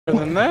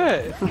than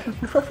that.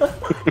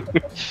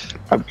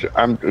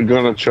 I'm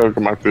gonna choke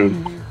on my food.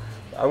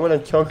 I'm gonna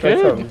choke on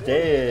some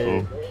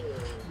dead.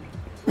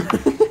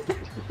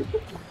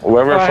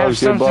 Whoever I have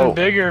floats your something boat.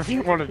 bigger if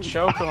you want to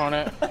choke on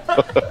it.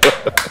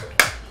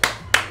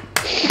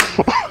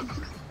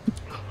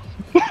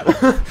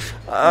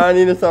 I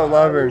need to stop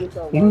laughing.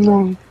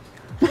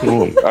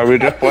 Are we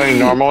just playing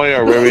normally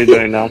or what are we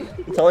doing now?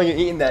 It's all you're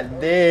eating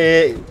that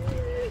dick.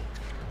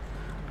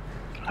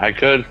 I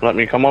could. Let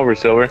me come over,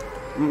 Silver.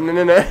 No,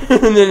 no, no. No,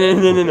 no,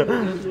 no, no, no.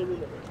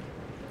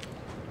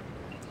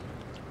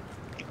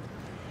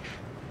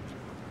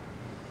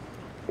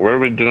 What are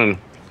we doing?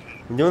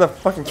 You're doing a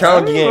fucking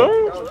challenge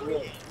game.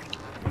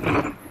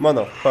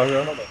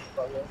 Motherfucker.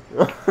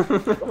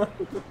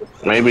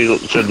 Maybe you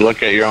should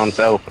look at your own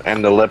self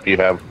and the lip you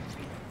have.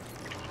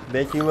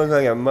 Bitch, you look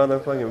like a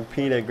motherfucking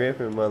Peter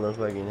Griffin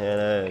motherfucking head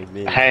ass,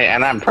 bitch. Hey,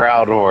 and I'm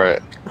proud for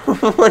it.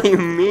 What do you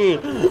mean?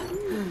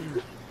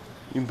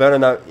 You better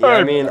not. Yeah,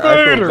 I mean,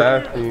 I feel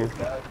bad for you.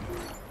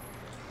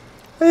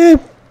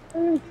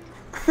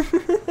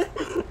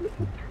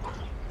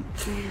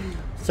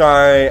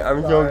 Sorry,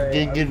 I'm so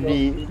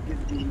giggity.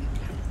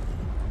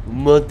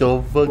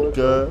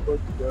 Motherfucker.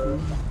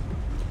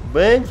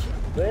 Bitch?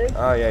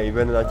 Oh yeah, you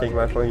better not take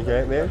my fucking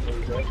shit, bitch.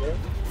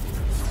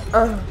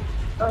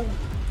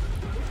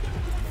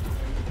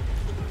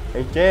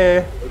 Hey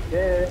there.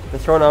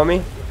 What's going on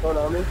me?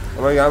 Oh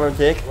my god, I'm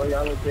sick.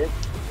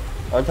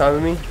 On top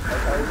of me.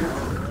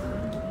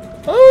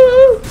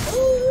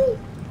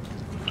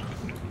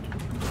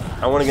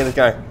 I wanna get this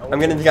guy. I'm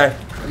getting this guy.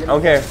 I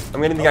don't care.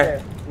 I'm getting this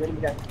guy.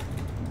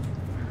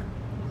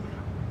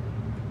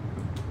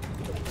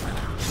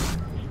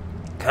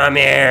 Come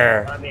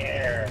here.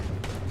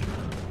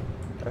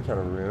 That's kind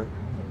of rude.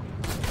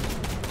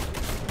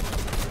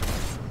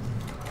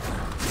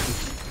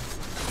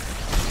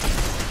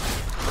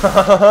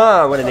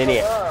 What an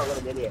idiot.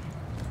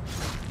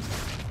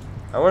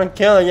 I want to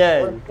kill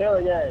again.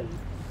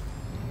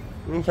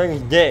 Let me suck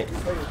his dick.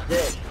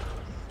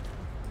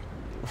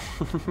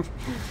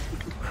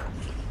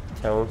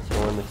 Tell him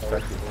someone to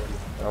suck it.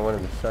 I want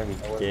him to suck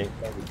his dick.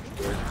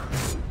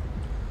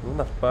 What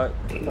the fuck?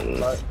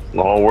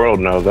 The whole world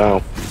knows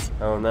now.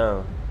 Oh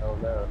no.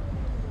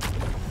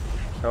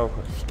 So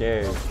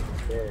scared.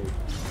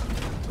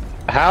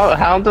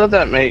 How does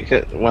that make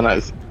it when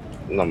I...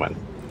 No mind.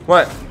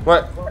 What?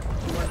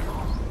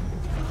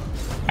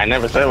 I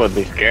never said it would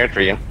be scared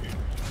for you.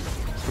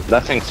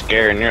 Nothing's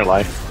scary in your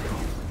life.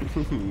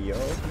 Yo.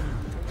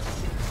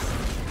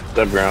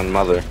 Except your own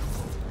mother.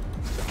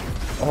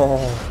 Oh.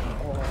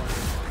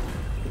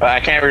 But I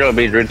can't really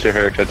be rude to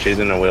her because she's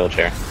in a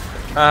wheelchair.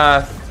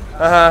 I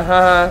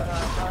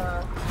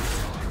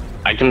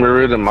can be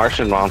rude to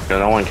Martian Mom because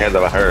no one cares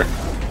about her.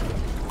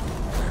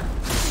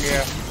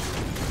 Yeah.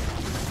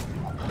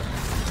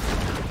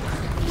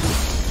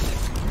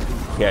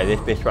 Yeah, this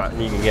bitch thought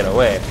he can get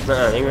away. He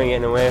ain't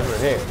getting away from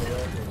here.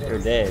 You're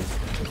dead.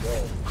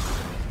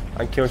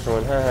 I killed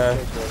someone,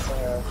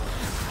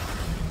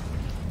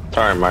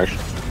 Sorry, Marsh.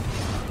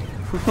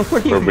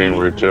 For being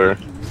rude to her.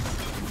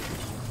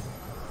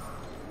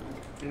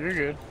 You're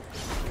good.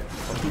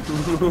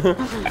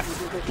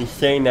 He's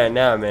saying that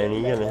now, man.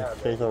 He's gonna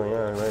say something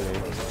else later.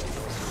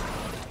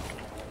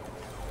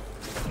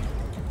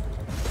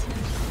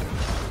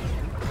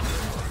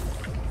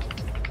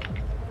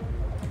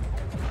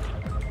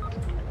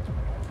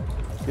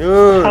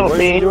 Dude, what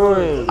are you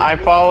doing? I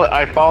fall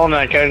and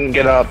I couldn't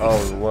get up. Oh,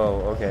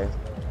 whoa, okay.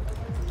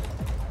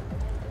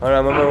 Hold on,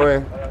 I'm on my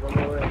way.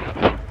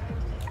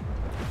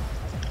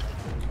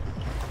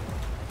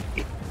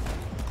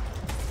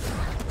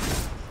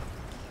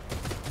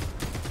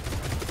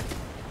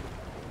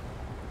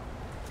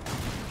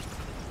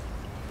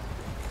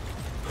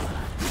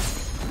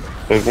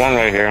 There's one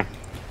right here.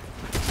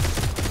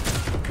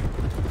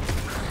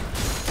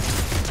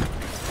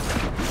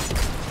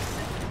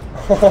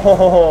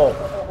 Oh,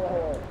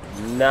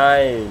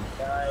 nice.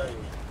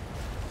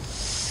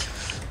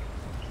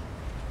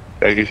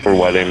 Thank you for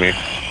wetting me.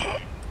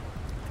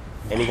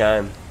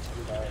 Anytime.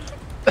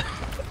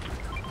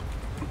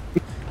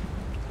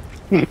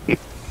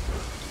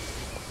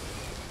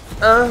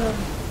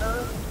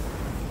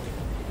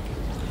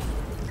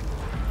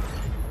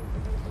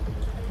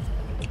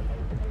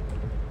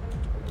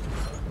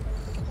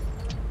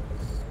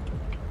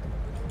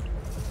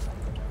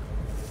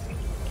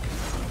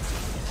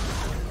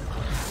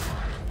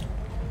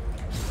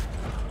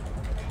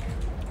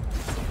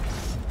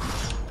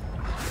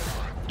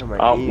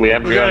 Oh, we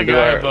have We got a to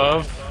guy our...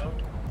 above.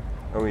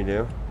 Oh, we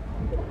do?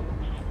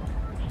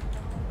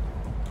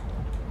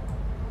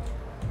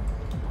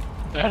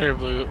 That are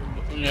blue.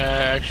 Yeah,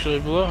 actually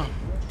below.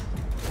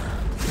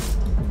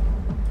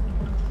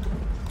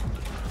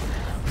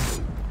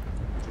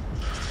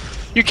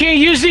 You can't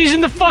use these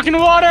in the fucking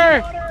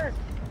water!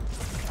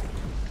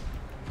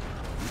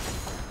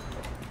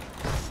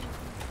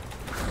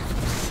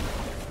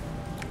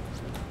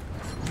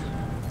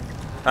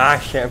 Ah,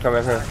 shit, I'm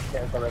coming here.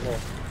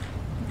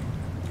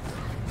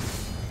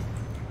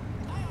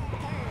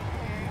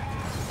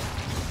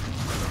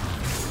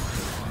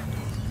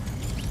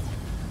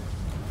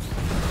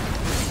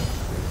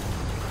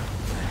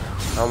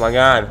 Oh my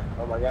god.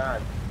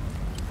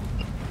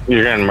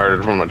 You're getting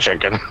murdered from a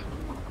chicken.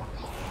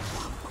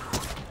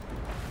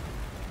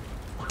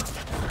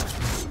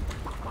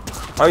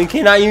 Oh, you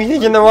cannot use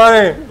it in the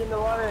water.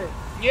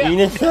 Yeah. You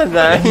just said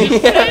that.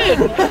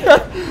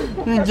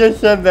 You just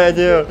said that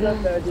too.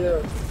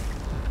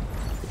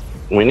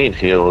 We need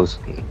heals.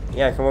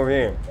 Yeah, come over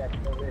here.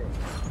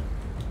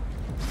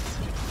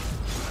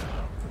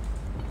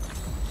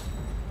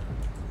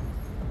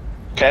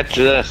 Catch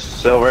this,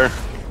 Silver.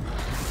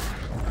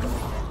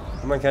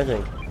 Come on,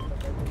 catching.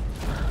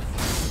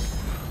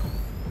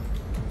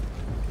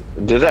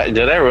 Did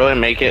I really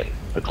make it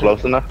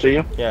close enough to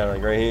you? Yeah,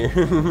 like right here.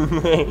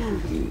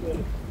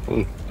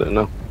 Don't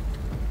know.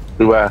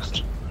 Who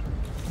asked?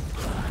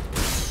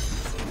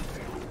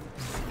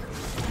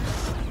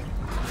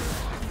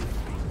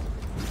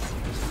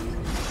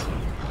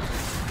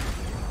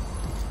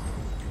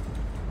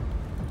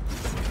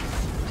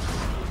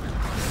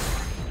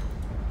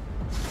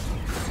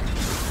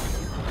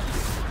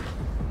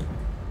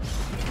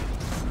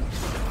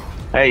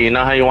 Hey, you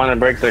know how you want to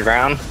break the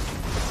ground?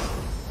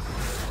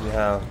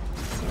 Yeah.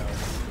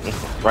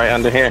 Right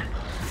under here.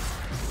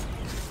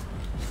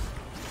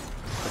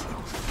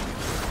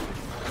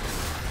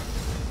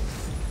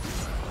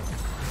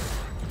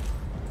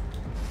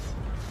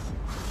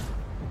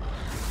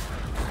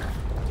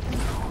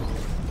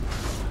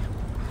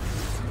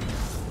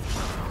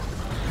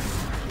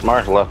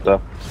 Mark left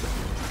up.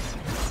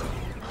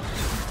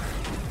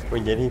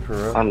 Wait, did he for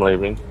real? I'm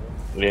leaving.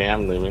 Yeah,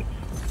 I'm leaving.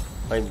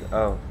 Like,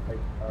 oh.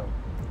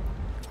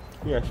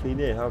 He actually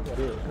did. How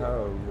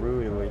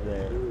rude was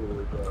that?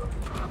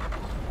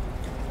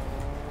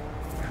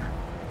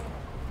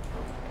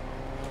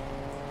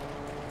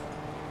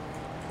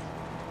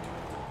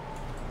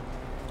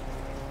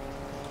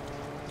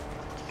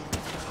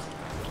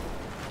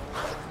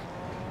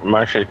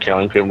 Mark is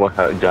killing people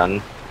without a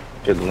gun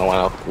because no one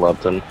else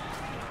loves him.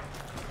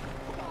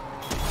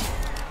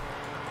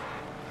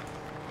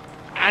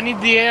 I need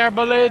the air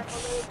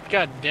bullets.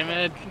 God damn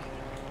it.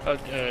 Oh,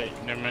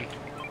 never mind.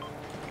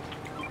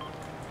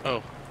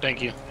 Oh,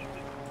 thank you.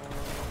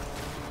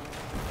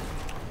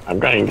 I'm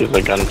trying to use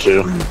a gun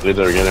too. These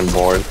are getting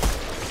bored.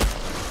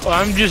 Well,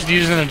 I'm just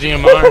using a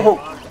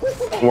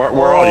DMR.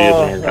 We're all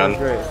using your gun.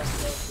 Great.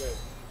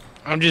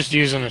 I'm just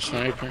using a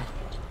sniper.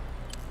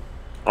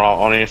 We're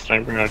all only a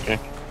sniper, okay.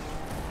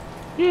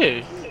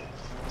 Yeah.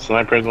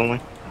 Snipers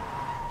only.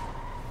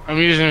 I'm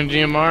using a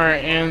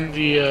DMR and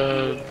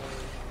the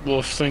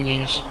wolf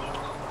thingies.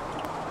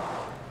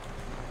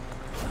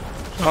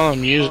 That's all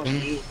I'm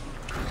using.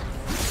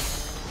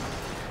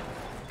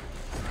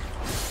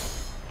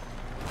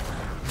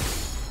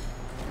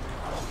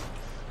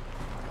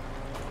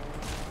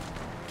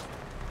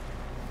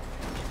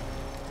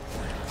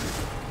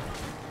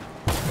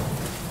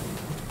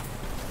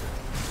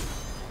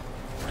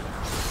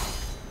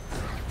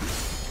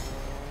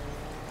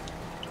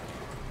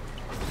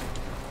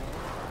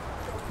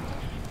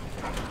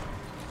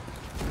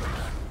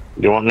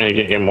 Do you want me to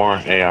get you more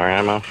AR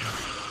ammo?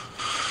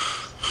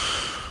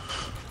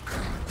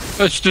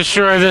 Let's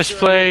destroy this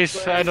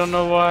place. I don't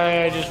know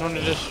why. I just want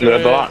to destroy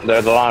There's it.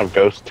 there's a lot of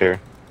ghosts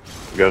here.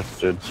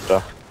 Ghosted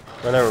stuff.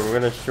 Whatever, we're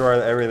gonna destroy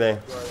everything.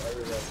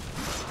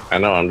 I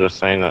know, I'm just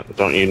saying that.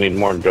 Don't you need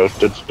more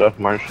ghosted stuff,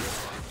 Marsh?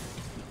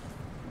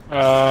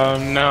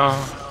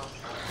 No.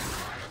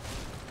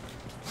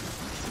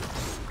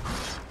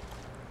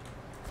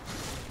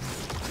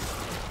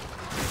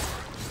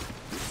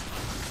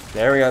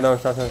 There we go, no,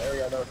 stop.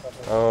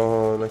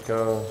 Oh, let's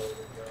go.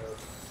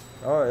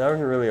 Oh, that was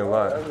really a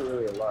lot.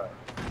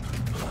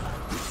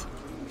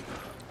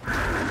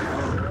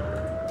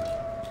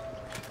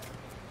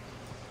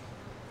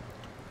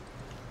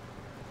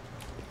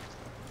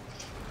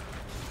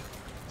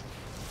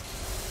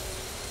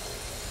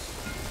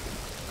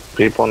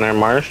 People near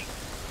Marsh?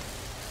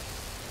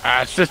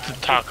 Ah, it's just a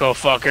taco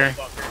fucker.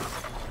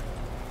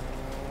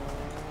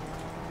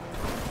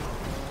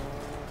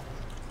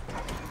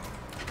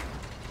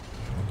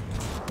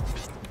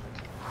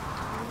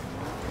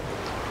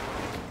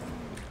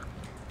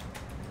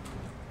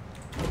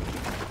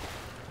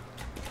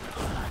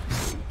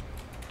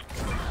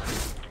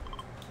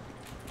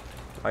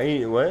 I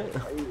eat what?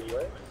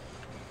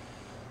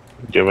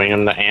 Giving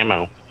him the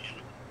ammo.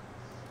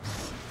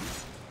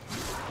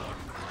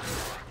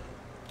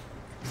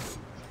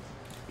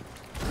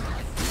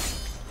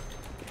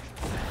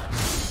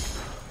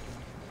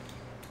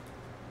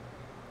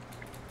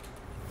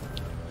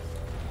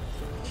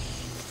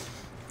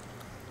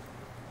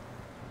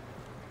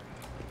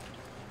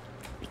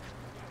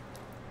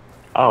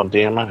 Oh,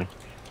 DMI.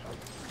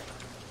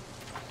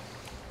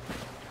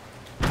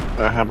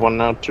 I have one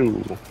now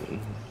too.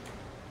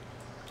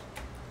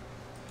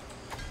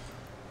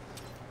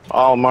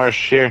 Oh,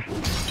 Marsh, here.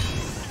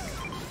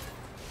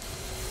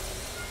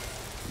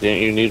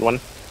 Didn't you need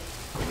one?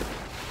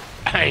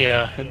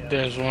 Yeah,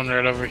 there's one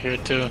right over here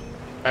too.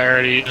 I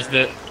already used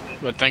it,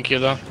 but thank you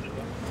though.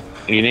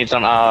 You need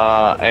some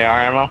AR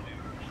ammo?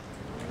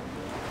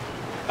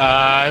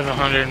 I have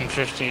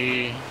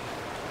 150.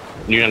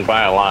 You can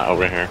buy a lot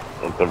over here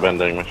with the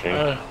vending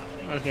machine.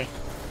 Okay.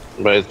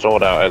 But it's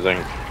sold out, I think,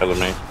 because of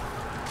me.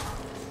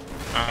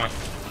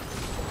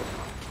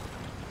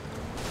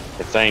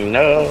 It's saying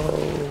no.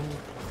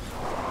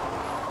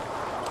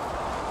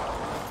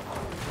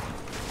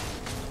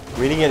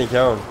 We didn't get any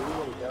kills.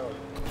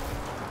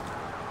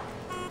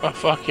 Oh,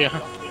 fuck yeah.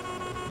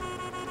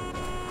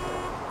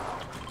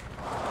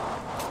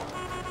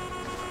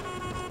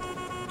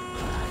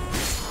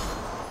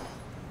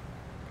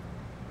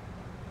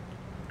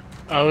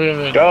 Oh, we have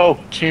a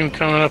team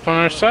coming up on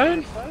our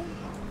side?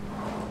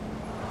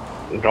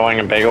 Going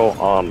a big old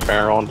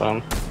barrel on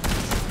them.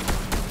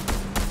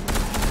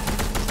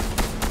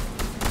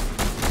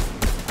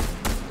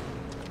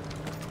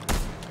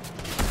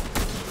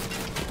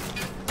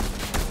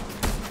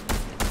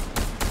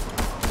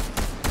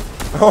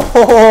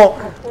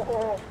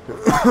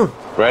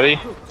 Ready?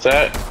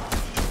 Set.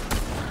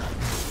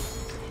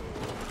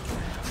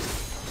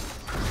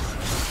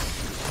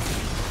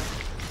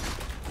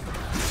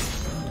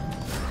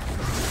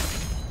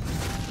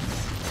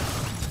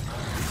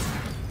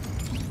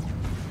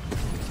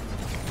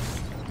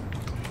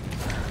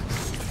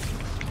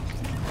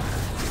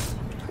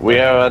 We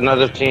have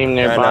another team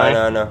nearby.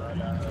 No.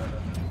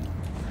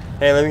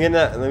 Hey, let me get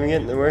that.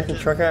 Where's the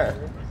truck at?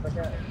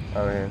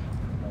 Oh, here.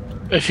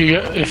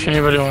 If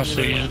anybody wants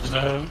to use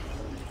that.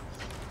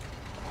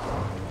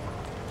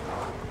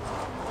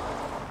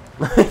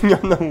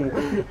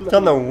 It's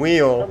on the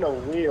wheel.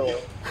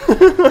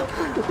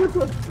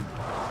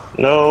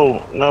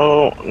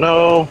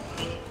 No.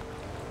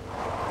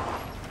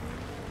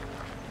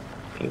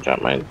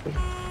 Got my.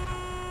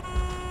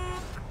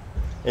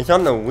 It's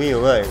on the wheel,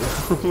 look.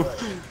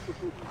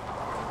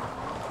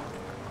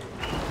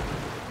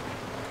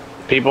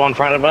 People in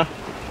front of us?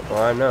 Oh,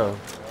 I know.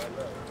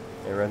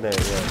 Yeah, right there,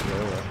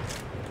 yeah.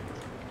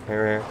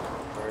 Here.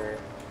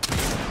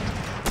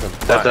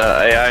 That's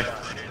AI.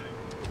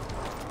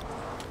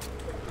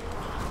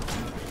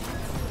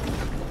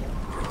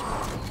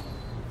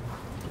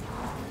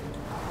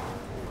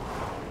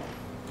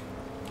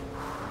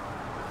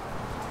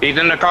 He's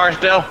in the car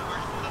still?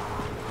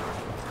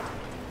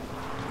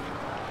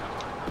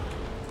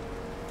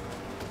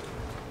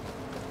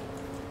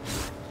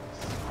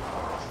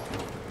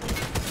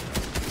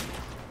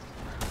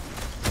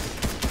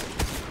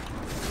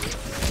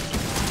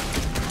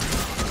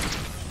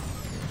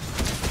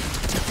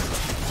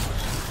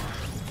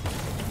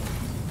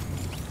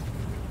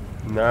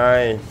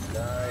 Nice.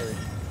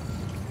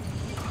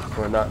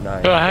 Well, not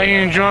nice. So how you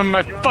enjoying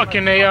my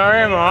fucking AR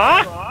ammo,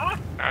 huh?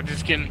 I'm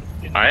just kidding.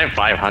 I have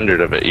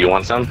 500 of it. You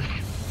want some?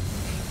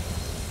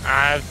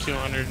 I have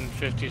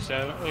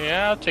 257.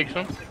 Yeah, I'll take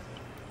some.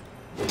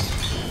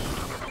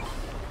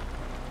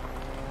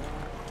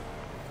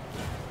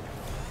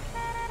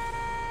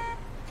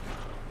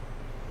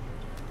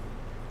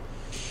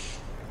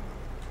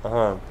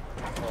 Let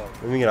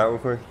me get out real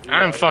quick.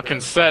 I'm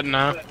fucking set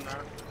now.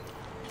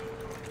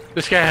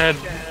 This guy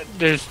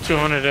there's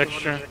 200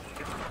 extra.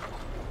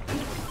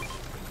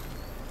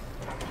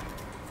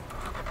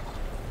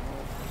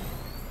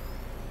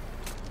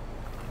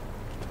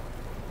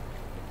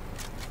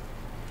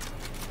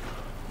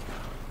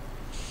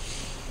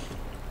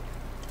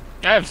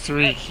 I have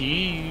 3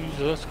 keys,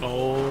 let's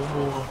go.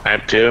 I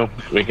have 2.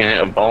 We can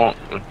hit a bolt.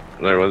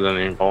 There wasn't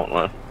any bolt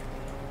left.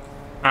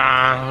 We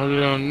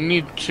don't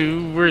need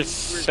to, we're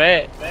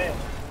set.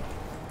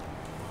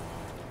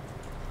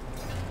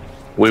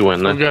 We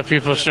win then. We got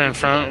people sitting in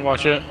front,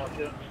 watch it.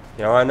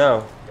 Yeah, I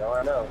know.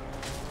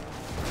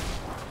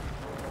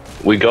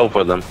 We go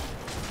for them.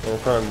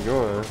 That's what I'm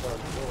doing.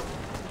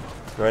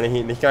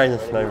 Ready? This guy's a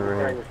sniper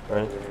right here.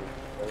 Ready?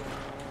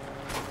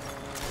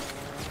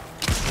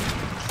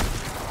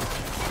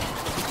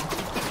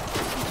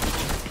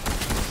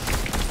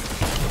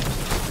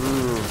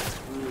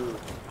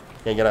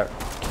 Yeah, get out.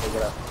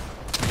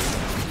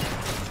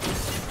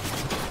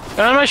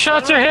 My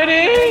shots are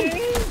hitting!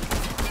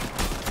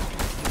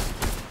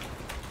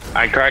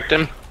 I cracked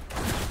him.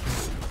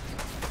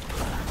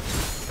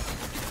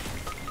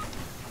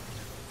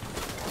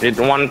 Did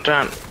one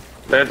time.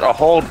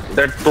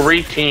 There's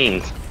 3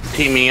 teams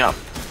teaming up.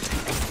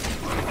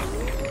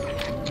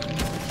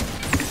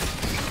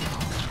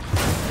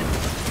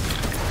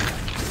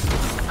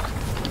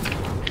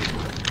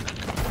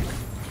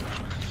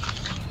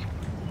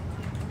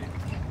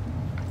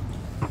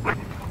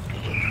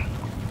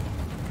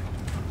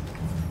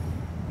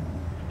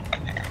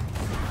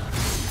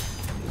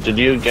 Did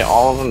you get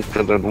all of them?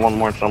 Because there's one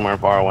more somewhere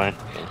far away.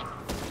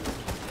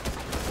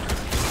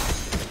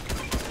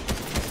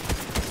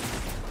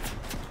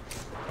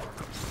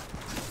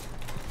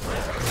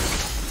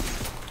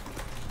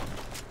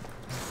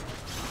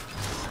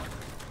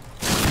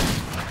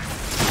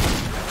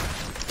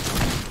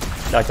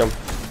 Got him.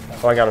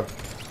 Oh, I got him.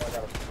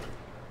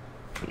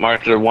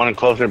 Mark, there's one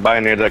closer by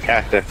near the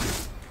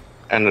cactus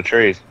and the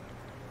trees.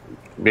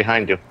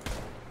 Behind you.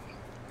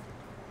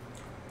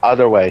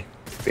 Other way.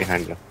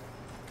 Behind you.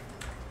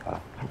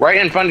 Right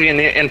in front of you,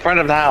 in front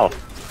of the house.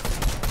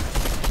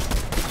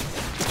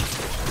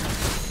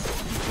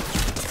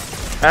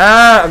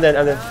 Ah, I'm dead.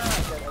 I'm dead.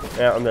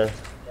 Yeah, I'm dead.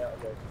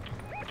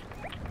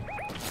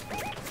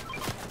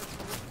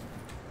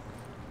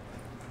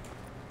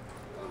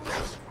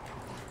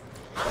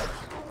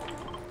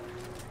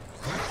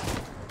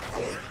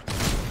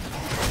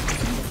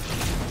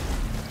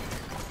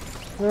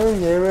 Oh,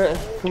 damn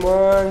it. Come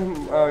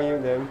on. Oh, you're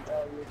dead.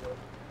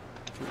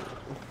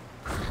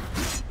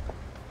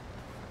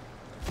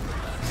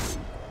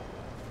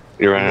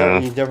 You're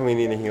right. You definitely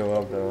need to heal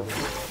up, though.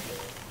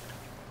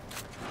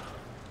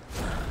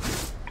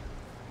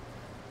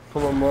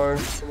 Come on,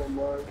 Mars. Come on,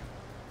 Mars.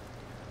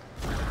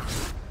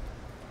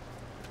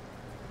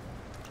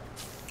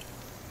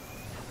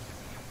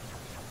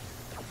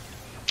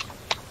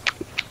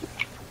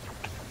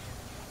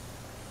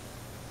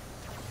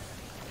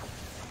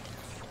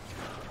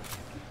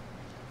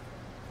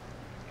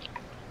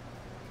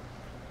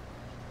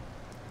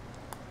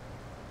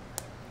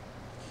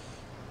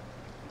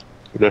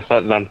 Just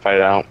let them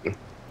fight out.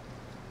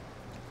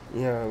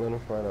 Yeah, let them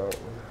fight out.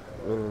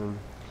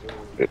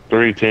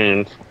 3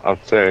 teams of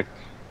 6.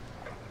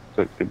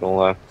 6 people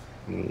left.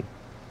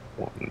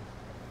 1.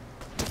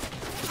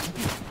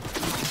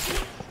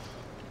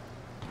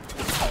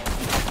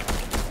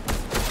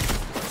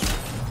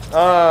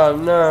 Oh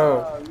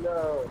no!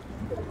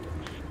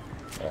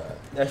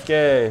 That's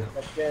gay.